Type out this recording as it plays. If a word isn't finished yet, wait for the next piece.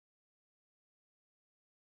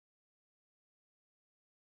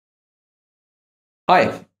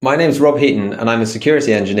Hi, my name's Rob Heaton, and I'm a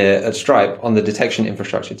security engineer at Stripe on the detection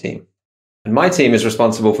infrastructure team. And my team is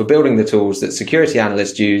responsible for building the tools that security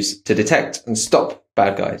analysts use to detect and stop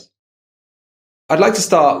bad guys. I'd like to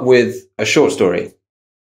start with a short story.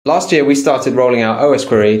 Last year, we started rolling out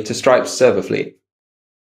Osquery to Stripe's server fleet.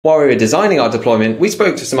 While we were designing our deployment, we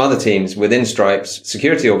spoke to some other teams within Stripe's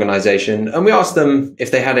security organization, and we asked them if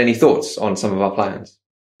they had any thoughts on some of our plans.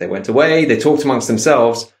 They went away, they talked amongst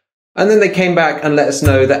themselves, and then they came back and let us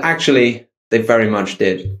know that actually they very much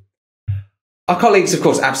did. Our colleagues, of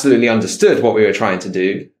course, absolutely understood what we were trying to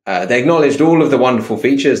do. They acknowledged all of the wonderful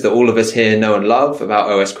features that all of us here know and love about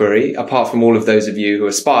Osquery, apart from all of those of you who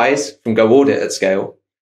are spies from Go Audit at scale.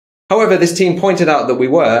 However, this team pointed out that we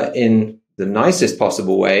were, in the nicest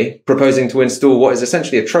possible way, proposing to install what is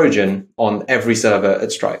essentially a trojan on every server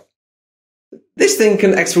at Stripe. This thing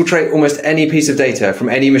can exfiltrate almost any piece of data from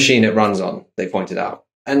any machine it runs on, they pointed out.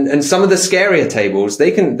 And some of the scarier tables,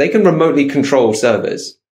 they can remotely control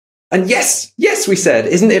servers. And yes, we said,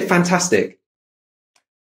 isn't it fantastic?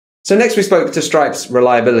 So next we spoke to Stripe's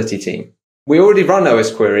reliability team. We already run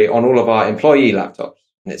Osquery on all of our employee laptops,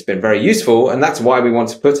 and it's been very useful, and that's why we want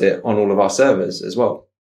to put it on all of our servers as well.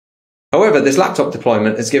 However, this laptop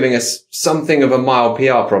deployment is giving us something of a mild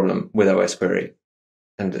PR problem with Osquery.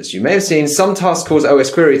 And as you may have seen, some tasks cause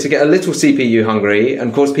Osquery to get a little CPU hungry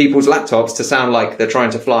and cause people's laptops to sound like they're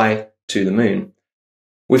trying to fly to the moon.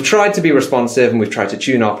 We've tried to be responsive and we've tried to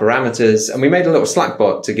tune our parameters, and we made a little Slack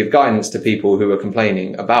bot to give guidance to people who are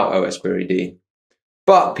complaining about Osquery.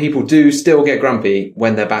 But people do still get grumpy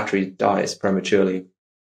when their battery dies prematurely.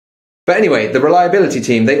 But anyway, the reliability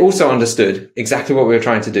team, they also understood exactly what we were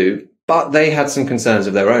trying to do, but they had some concerns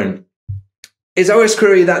of their own. Is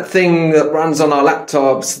Osquery that thing that runs on our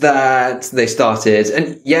laptops that they started?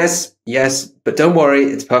 And yes, but don't worry,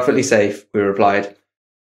 it's perfectly safe, we replied.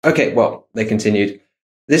 Okay, well, they continued.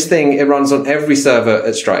 This thing, it runs on every server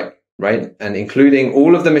at Stripe, right? And including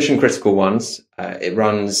all of the mission critical ones. It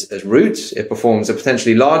runs as root. It performs a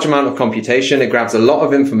potentially large amount of computation. It grabs a lot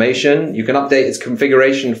of information. You can update its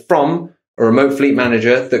configuration from a remote fleet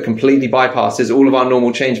manager that completely bypasses all of our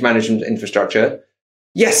normal change management infrastructure.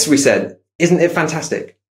 Yes, we said. Isn't it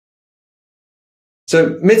fantastic?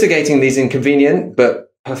 So mitigating these inconvenient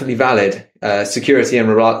but perfectly valid security and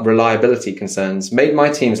reliability concerns made my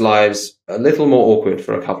team's lives a little more awkward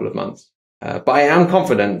for a couple of months. But I am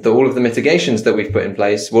confident that all of the mitigations that we've put in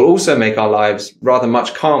place will also make our lives rather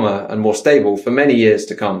much calmer and more stable for many years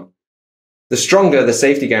to come. The stronger the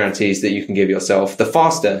safety guarantees that you can give yourself, the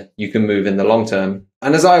faster you can move in the long term.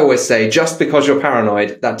 And as I always say, just because you're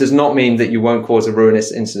paranoid, that does not mean that you won't cause a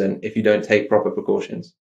ruinous incident if you don't take proper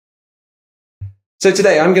precautions. So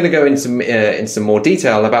today I'm going to go into some more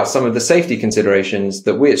detail about some of the safety considerations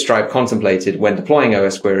that we at Stripe contemplated when deploying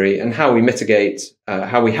Osquery and how we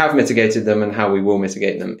have mitigated them and how we will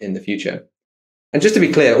mitigate them in the future. And just to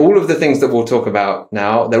be clear, all of the things that we'll talk about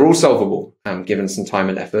now, they're all solvable, given some time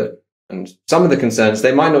and effort. And some of the concerns,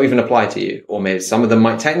 they might not even apply to you, or maybe some of them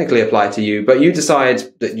might technically apply to you, but you decide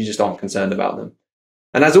that you just aren't concerned about them.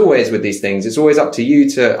 And as always with these things, it's always up to you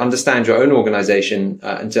to understand your own organization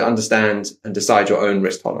and to understand and decide your own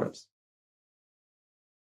risk tolerance.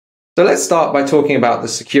 So let's start by talking about the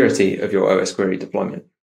security of your Osquery deployment.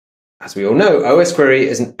 As we all know, Osquery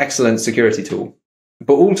is an excellent security tool,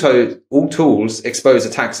 but all tools expose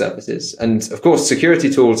attack surfaces. And of course, security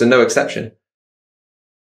tools are no exception.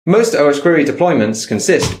 Most Osquery deployments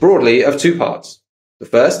consist broadly of two parts. The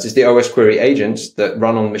first is the Osquery agents that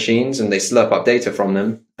run on machines and they slurp up data from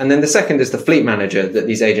them. And then the second is the fleet manager that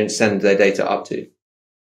these agents send their data up to.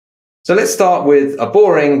 So let's start with a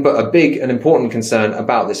boring but a big and important concern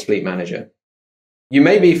about this fleet manager. You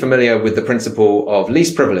may be familiar with the principle of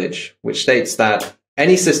least privilege, which states that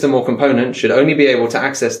any system or component should only be able to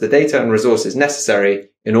access the data and resources necessary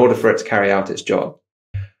in order for it to carry out its job.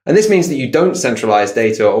 And this means that you don't centralize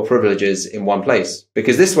data or privileges in one place,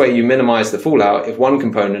 because this way you minimize the fallout if one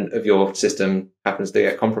component of your system happens to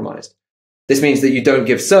get compromised. This means that you don't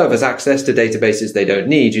give servers access to databases they don't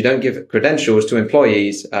need. You don't give credentials to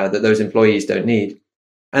employees that those employees don't need.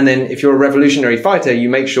 And then if you're a revolutionary fighter, you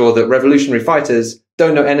make sure that revolutionary fighters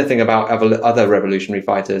don't know anything about other revolutionary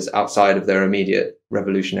fighters outside of their immediate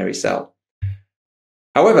revolutionary cell.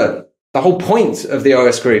 However, the whole point of the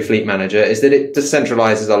Osquery Fleet Manager is that it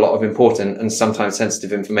decentralizes a lot of important and sometimes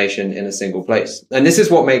sensitive information in a single place. And this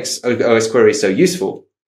is what makes Osquery so useful.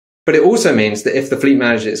 But it also means that if the Fleet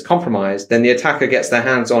Manager is compromised, then the attacker gets their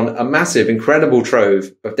hands on a massive, incredible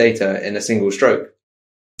trove of data in a single stroke.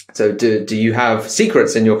 So do you have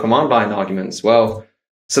secrets in your command line arguments? Well,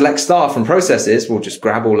 select star from processes will just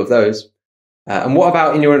grab all of those. And what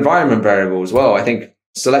about in your environment variables? Well, I think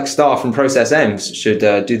select star from process M's should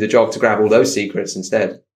do the job to grab all those secrets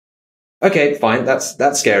instead. Okay, fine,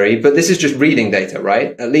 that's scary, but this is just reading data,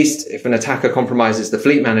 right? At least if an attacker compromises the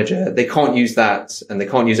fleet manager, they can't use that, and they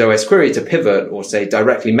can't use Osquery to pivot or, say,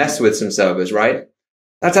 directly mess with some servers, right?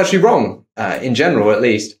 That's actually wrong, in general at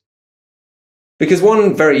least. Because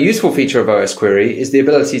one very useful feature of Osquery is the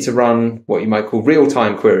ability to run what you might call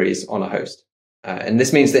real-time queries on a host. And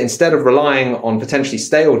this means that instead of relying on potentially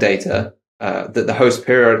stale data that the host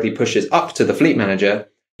periodically pushes up to the fleet manager,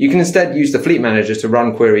 you can instead use the fleet manager to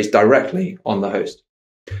run queries directly on the host.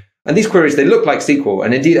 And these queries, they look like SQL,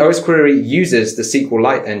 and indeed Osquery uses the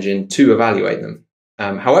SQLite engine to evaluate them.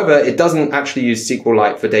 However, it doesn't actually use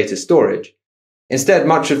SQLite for data storage. Instead,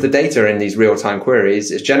 much of the data in these real-time queries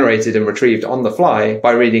is generated and retrieved on the fly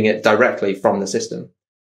by reading it directly from the system.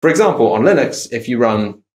 For example, on Linux, if you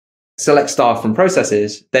run select star from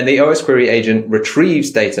processes, then the Osquery agent retrieves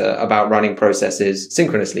data about running processes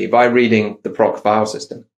synchronously by reading the proc file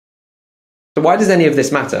system. So why does any of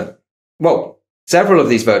this matter? Well, several of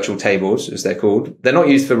these virtual tables, as they're called, they're not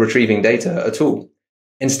used for retrieving data at all.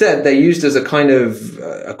 Instead, they're used as a kind of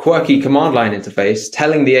a quirky command line interface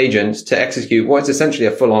telling the agent to execute what is essentially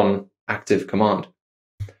a full-on active command.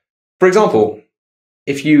 For example,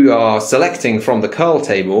 if you are selecting from the curl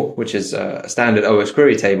table, which is a standard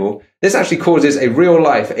Osquery table, this actually causes a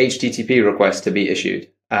real-life HTTP request to be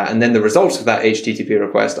issued. And then the results of that HTTP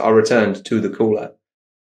request are returned to the caller.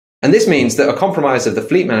 And this means that a compromise of the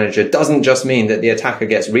fleet manager doesn't just mean that the attacker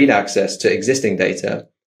gets read access to existing data.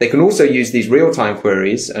 They can also use these real-time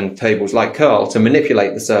queries and tables like curl to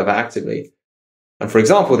manipulate the server actively. And for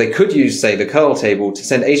example, they could use, say, the curl table to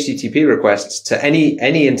send HTTP requests to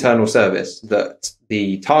any internal service that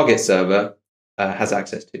the target server has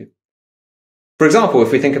access to. For example,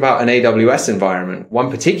 if we think about an AWS environment,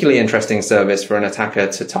 one particularly interesting service for an attacker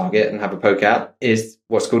to target and have a poke at is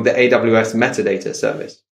what's called the AWS metadata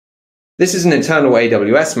service. This is an internal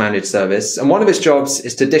AWS managed service, and one of its jobs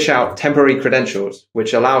is to dish out temporary credentials,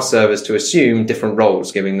 which allow servers to assume different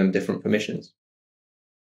roles, giving them different permissions.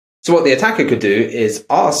 So what the attacker could do is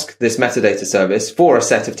ask this metadata service for a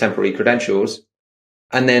set of temporary credentials,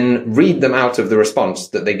 and then read them out of the response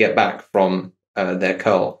that they get back from their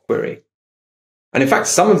curl query. And in fact,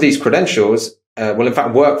 some of these credentials will in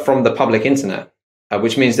fact work from the public internet,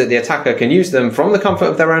 which means that the attacker can use them from the comfort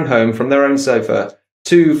of their own home, from their own sofa,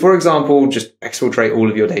 to, for example, just exfiltrate all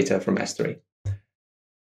of your data from S3.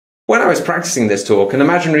 When I was practicing this talk, an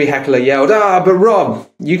imaginary heckler yelled, but Rob,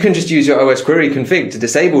 you can just use your Osquery config to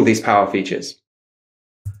disable these power features.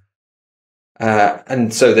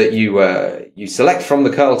 And so that you select from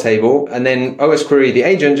the curl table, and then Osquery, the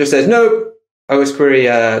agent, just says, no,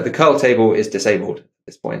 Osquery, the curl table is disabled at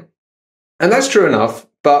this point. And that's true enough,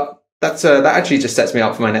 but that actually just sets me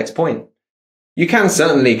up for my next point. You can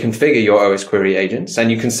certainly configure your Osquery agents, and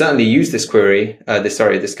you can certainly use this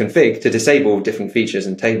config to disable different features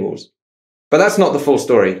and tables. But that's not the full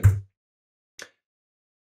story.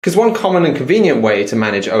 Because one common and convenient way to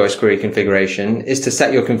manage Osquery configuration is to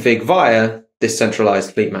set your config via this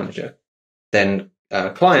centralized fleet manager. Then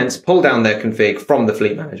clients pull down their config from the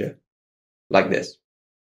fleet manager, like this.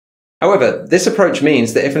 However, this approach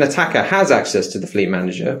means that if an attacker has access to the fleet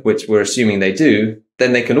manager, which we're assuming they do,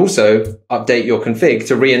 then they can also update your config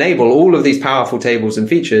to re-enable all of these powerful tables and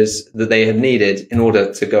features that they have needed in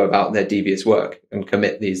order to go about their devious work and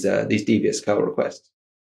commit these devious curl requests.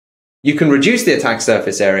 You can reduce the attack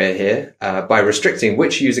surface area here by restricting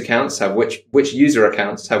which user accounts have which user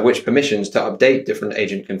accounts have which permissions to update different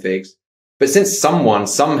agent configs. But since someone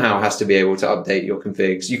somehow has to be able to update your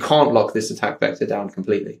configs, you can't lock this attack vector down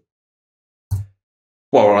completely.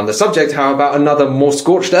 While we're on the subject, how about another more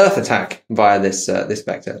scorched earth attack via this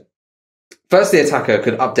vector? First, the attacker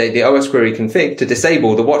could update the Osquery config to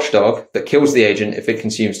disable the watchdog that kills the agent if it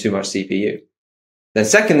consumes too much CPU. Then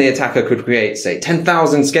second, the attacker could create, say,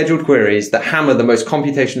 10,000 scheduled queries that hammer the most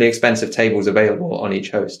computationally expensive tables available on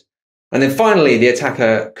each host. And then finally, the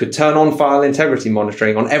attacker could turn on file integrity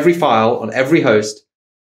monitoring on every file, on every host.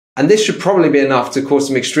 And this should probably be enough to cause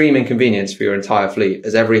some extreme inconvenience for your entire fleet,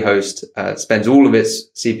 as every host spends all of its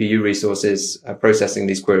CPU resources processing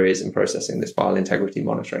these queries and processing this file integrity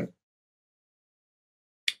monitoring.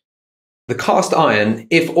 The cast iron,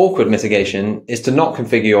 if awkward mitigation, is to not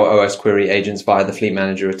configure your Osquery agents via the fleet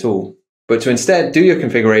manager at all, but to instead do your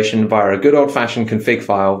configuration via a good old-fashioned config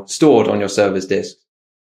file stored on your server's disk.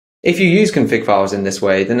 If you use config files in this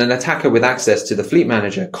way, then an attacker with access to the fleet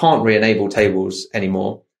manager can't re-enable tables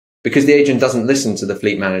anymore, because the agent doesn't listen to the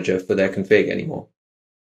fleet manager for their config anymore.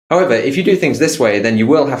 However, if you do things this way, then you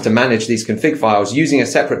will have to manage these config files using a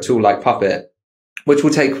separate tool like Puppet, which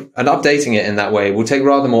will take, and updating it in that way will take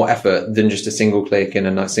rather more effort than just a single click in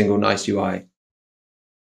a single nice UI.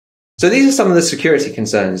 So these are some of the security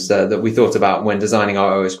concerns that we thought about when designing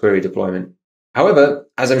our Osquery deployment. However,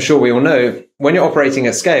 as I'm sure we all know, when you're operating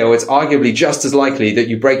at scale, it's arguably just as likely that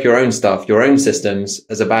you break your own stuff, your own systems,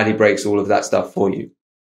 as a baddie breaks all of that stuff for you.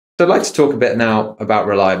 So I'd like to talk a bit now about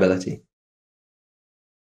reliability.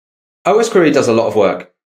 Osquery does a lot of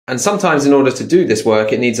work, and sometimes in order to do this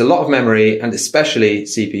work, it needs a lot of memory and especially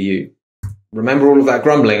CPU. Remember all of that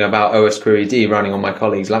grumbling about Osquery D running on my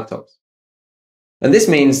colleagues' laptops. And this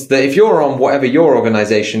means that if you're on whatever your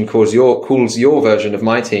organization calls your version of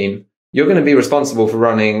my team, you're going to be responsible for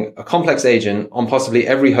running a complex agent on possibly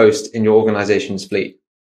every host in your organization's fleet.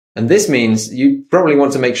 And this means you probably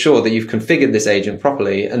want to make sure that you've configured this agent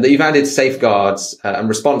properly and that you've added safeguards and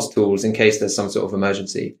response tools in case there's some sort of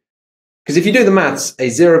emergency. Because if you do the maths, a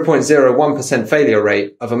 0.01% failure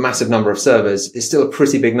rate of a massive number of servers is still a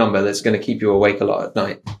pretty big number that's going to keep you awake a lot at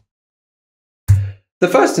night. The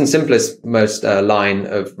first and simplest most line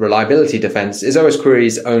of reliability defense is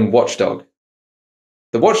Osquery's own watchdog.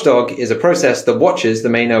 The watchdog is a process that watches the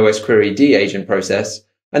main Osquery D agent process,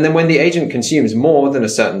 and then when the agent consumes more than a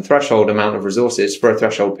certain threshold amount of resources for a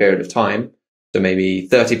threshold period of time, so maybe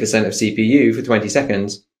 30% of CPU for 20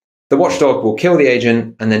 seconds, the watchdog will kill the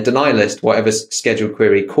agent and then deny list whatever scheduled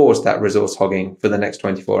query caused that resource hogging for the next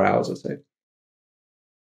 24 hours or so.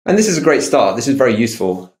 And this is a great start. This is very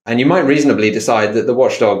useful. And you might reasonably decide that the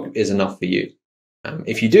watchdog is enough for you.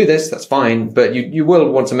 If you do this, that's fine, but you will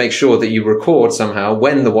want to make sure that you record somehow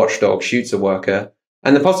when the watchdog shoots a worker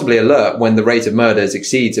and then possibly alert when the rate of murders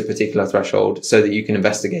exceeds a particular threshold so that you can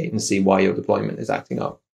investigate and see why your deployment is acting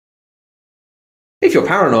up. If you're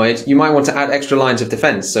paranoid, you might want to add extra lines of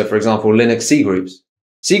defense. So for example, Linux C groups.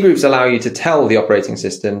 C groups allow you to tell the operating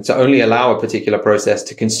system to only allow a particular process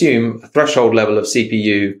to consume a threshold level of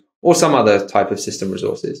CPU or some other type of system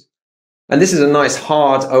resources. And this is a nice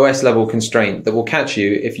hard OS level constraint that will catch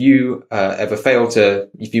you if you ever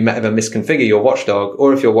misconfigure your watchdog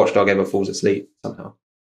or if your watchdog ever falls asleep somehow.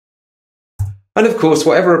 And of course,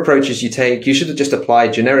 whatever approaches you take, you should just apply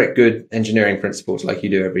generic good engineering principles like you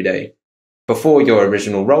do every day. Before your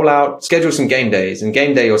original rollout, schedule some game days and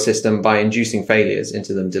game day your system by inducing failures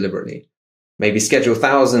into them deliberately. Maybe schedule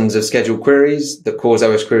thousands of scheduled queries that cause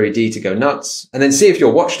Osquery D to go nuts, and then see if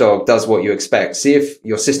your watchdog does what you expect. See if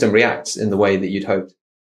your system reacts in the way that you'd hoped.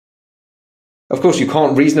 Of course, you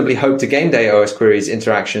can't reasonably hope to game day Osquery's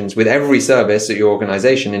interactions with every service at your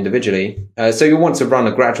organization individually, so you'll want to run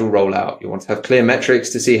a gradual rollout. You want to have clear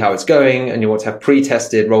metrics to see how it's going, and you want to have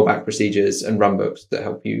pre-tested rollback procedures and runbooks that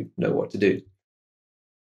help you know what to do.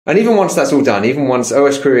 And even once that's all done, even once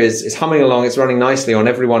Osquery is humming along, it's running nicely on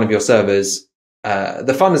every one of your servers,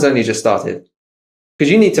 the fun has only just started. Because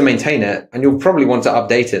you need to maintain it, and you'll probably want to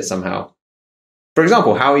update it somehow. For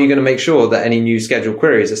example, how are you going to make sure that any new scheduled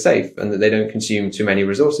queries are safe and that they don't consume too many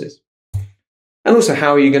resources? And also,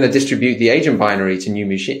 how are you going to distribute the agent binary to new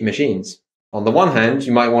machines? On the one hand,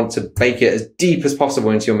 you might want to bake it as deep as possible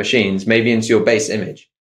into your machines, maybe into your base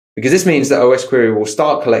image. Because this means that Osquery will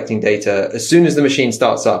start collecting data as soon as the machine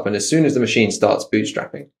starts up and as soon as the machine starts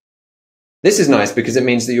bootstrapping. This is nice because it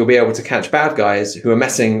means that you'll be able to catch bad guys who are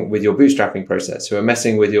messing with your bootstrapping process, who are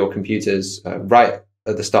messing with your computers right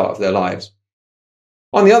at the start of their lives.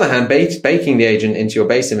 On the other hand, baking the agent into your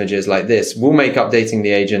base images like this will make updating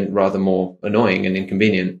the agent rather more annoying and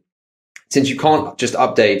inconvenient, since you can't just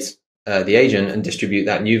update the agent and distribute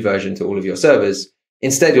that new version to all of your servers.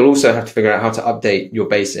 Instead, you'll also have to figure out how to update your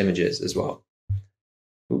base images as well.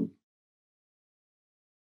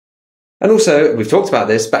 And also, we've talked about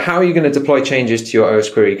this, but how are you going to deploy changes to your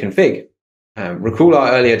Osquery config? Recall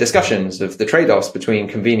our earlier discussions of the trade-offs between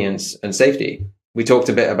convenience and safety. We talked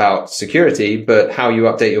a bit about security, but how you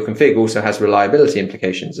update your config also has reliability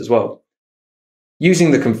implications as well.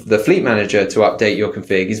 Using the fleet manager to update your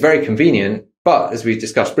config is very convenient, but as we've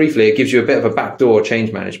discussed briefly, it gives you a bit of a backdoor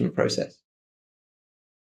change management process.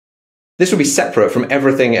 This will be separate from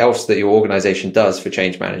everything else that your organization does for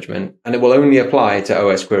change management, and it will only apply to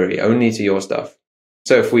Osquery, only to your stuff.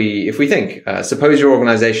 So if we think, suppose your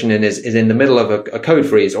organization is in the middle of a code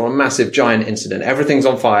freeze or a massive giant incident, everything's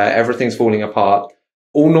on fire, everything's falling apart,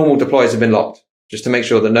 all normal deploys have been locked, just to make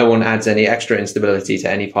sure that no one adds any extra instability to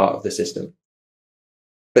any part of the system.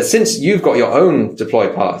 But since you've got your own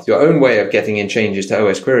deploy path, your own way of getting in changes to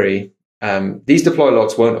Osquery, these deploy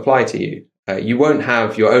locks won't apply to you. You won't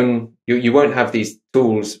have your own, you won't have these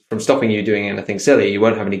tools from stopping you doing anything silly. You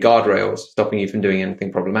won't have any guardrails stopping you from doing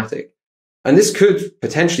anything problematic. And this could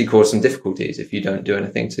potentially cause some difficulties if you don't do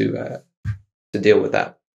anything to deal with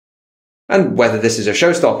that. And whether this is a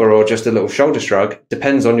showstopper or just a little shoulder shrug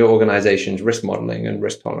depends on your organization's risk modeling and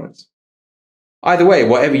risk tolerance. Either way,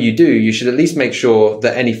 whatever you do, you should at least make sure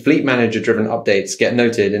that any fleet manager-driven updates get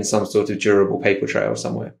noted in some sort of durable paper trail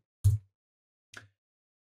somewhere.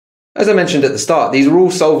 As I mentioned at the start, these are all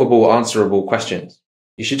solvable, answerable questions.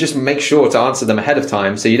 You should just make sure to answer them ahead of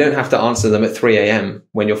time so you don't have to answer them at 3 a.m.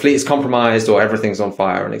 when your fleet is compromised or everything's on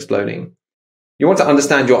fire and exploding. You want to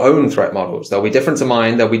understand your own threat models. They'll be different to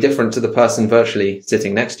mine. They'll be different to the person virtually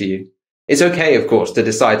sitting next to you. It's okay, of course, to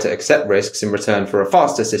decide to accept risks in return for a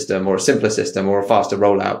faster system or a simpler system or a faster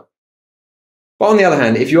rollout. But on the other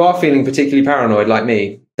hand, if you are feeling particularly paranoid like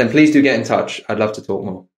me, then please do get in touch. I'd love to talk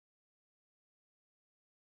more.